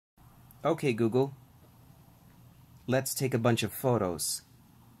Okay, Google. Let's take a bunch of photos.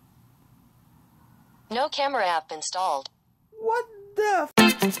 No camera app installed. What the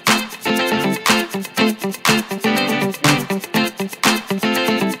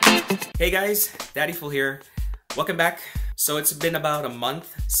Hey guys, Daddy Fool here. Welcome back. So it's been about a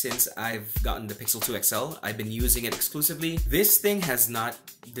month since I've gotten the Pixel 2 XL. I've been using it exclusively. This thing has not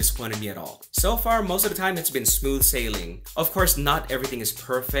disappointed me at all. So far, most of the time it's been smooth sailing. Of course, not everything is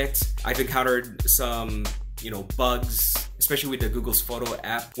perfect. I've encountered some, bugs, especially with the Google's photo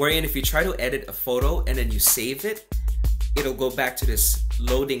app, wherein if you try to edit a photo and then you save it, it'll go back to this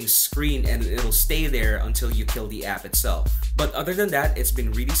loading screen and it'll stay there until you kill the app itself. But other than that, it's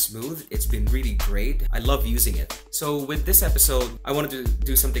been really smooth. It's been really great. I love using it. So with this episode, I wanted to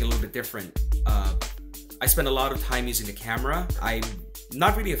do something a little bit different. I spend a lot of time using the camera. I'm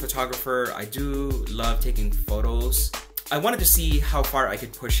not really a photographer. I do love taking photos. I wanted to see how far I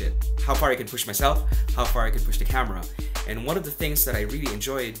could push it, how far I could push myself, how far I could push the camera. And one of the things that I really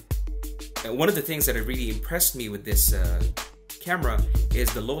enjoyed, one of the things that really impressed me with this camera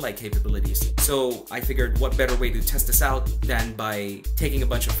is the low light capabilities. So I figured what better way to test this out than by taking a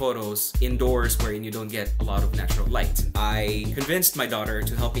bunch of photos indoors wherein you don't get a lot of natural light. I convinced my daughter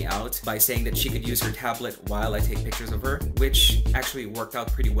to help me out by saying that she could use her tablet while I take pictures of her, which actually worked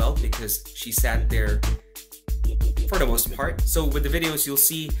out pretty well because she sat there for the most part. So with the videos you'll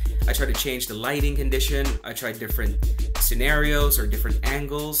see, I try to change the lighting condition, I tried different scenarios or different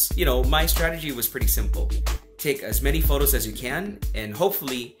angles. My strategy was pretty simple. Take as many photos as you can, and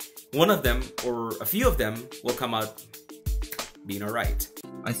hopefully one of them or a few of them will come out being alright.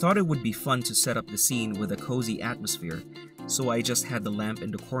 I thought it would be fun to set up the scene with a cozy atmosphere, so I just had the lamp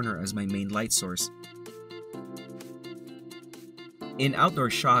in the corner as my main light source. In outdoor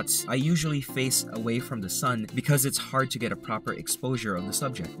shots, I usually face away from the sun because it's hard to get a proper exposure of the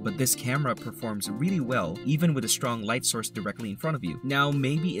subject, but this camera performs really well even with a strong light source directly in front of you. Now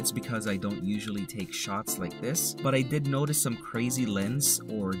maybe it's because I don't usually take shots like this, but I did notice some crazy lens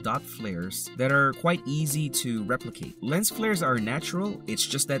or dot flares that are quite easy to replicate. Lens flares are natural, it's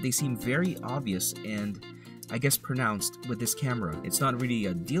just that they seem very obvious and I guess pronounced with this camera. It's not really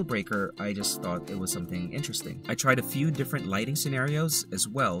a deal breaker, I just thought it was something interesting. I tried a few different lighting scenarios as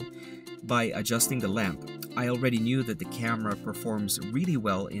well by adjusting the lamp. I already knew that the camera performs really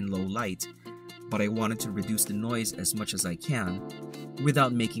well in low light, but I wanted to reduce the noise as much as I can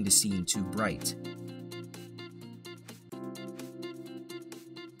without making the scene too bright.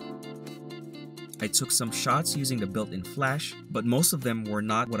 I took some shots using the built-in flash, but most of them were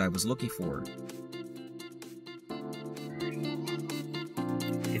not what I was looking for.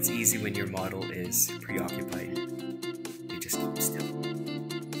 It's easy when your model is preoccupied. You just keep still.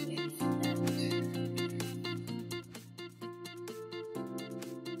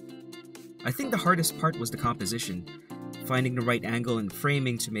 I think the hardest part was the composition. Finding the right angle and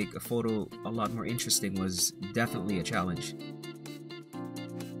framing to make a photo a lot more interesting was definitely a challenge.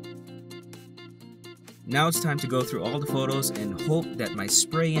 Now it's time to go through all the photos and hope that my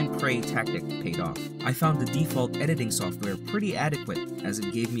spray and pray tactic paid off. I found the default editing software pretty adequate as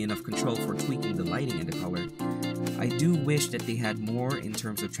it gave me enough control for tweaking the lighting and the color. I do wish that they had more in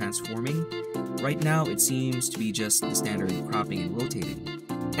terms of transforming. Right now it seems to be just the standard cropping and rotating.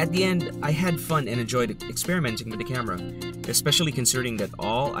 At the end, I had fun and enjoyed experimenting with the camera, especially considering that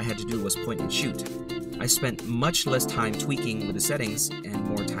all I had to do was point and shoot. I spent much less time tweaking with the settings and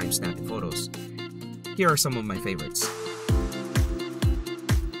more time snapping photos. Here are some of my favorites.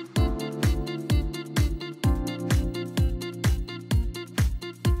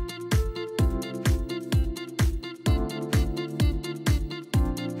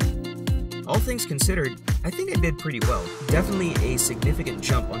 All things considered, I think I did pretty well. Definitely a significant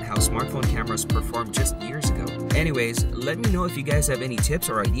jump on how smartphone cameras performed just years ago. Anyways, let me know if you guys have any tips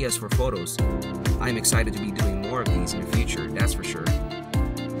or ideas for photos. I'm excited to be doing more of these in the future, that's for sure.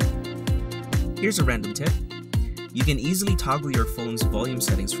 Here's a random tip. You can easily toggle your phone's volume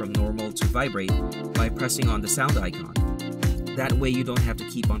settings from normal to vibrate by pressing on the sound icon. That way you don't have to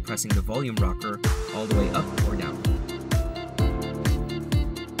keep on pressing the volume rocker all the way up or down.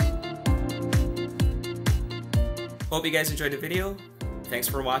 Hope you guys enjoyed the video. Thanks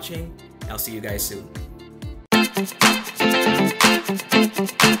for watching. I'll see you guys soon.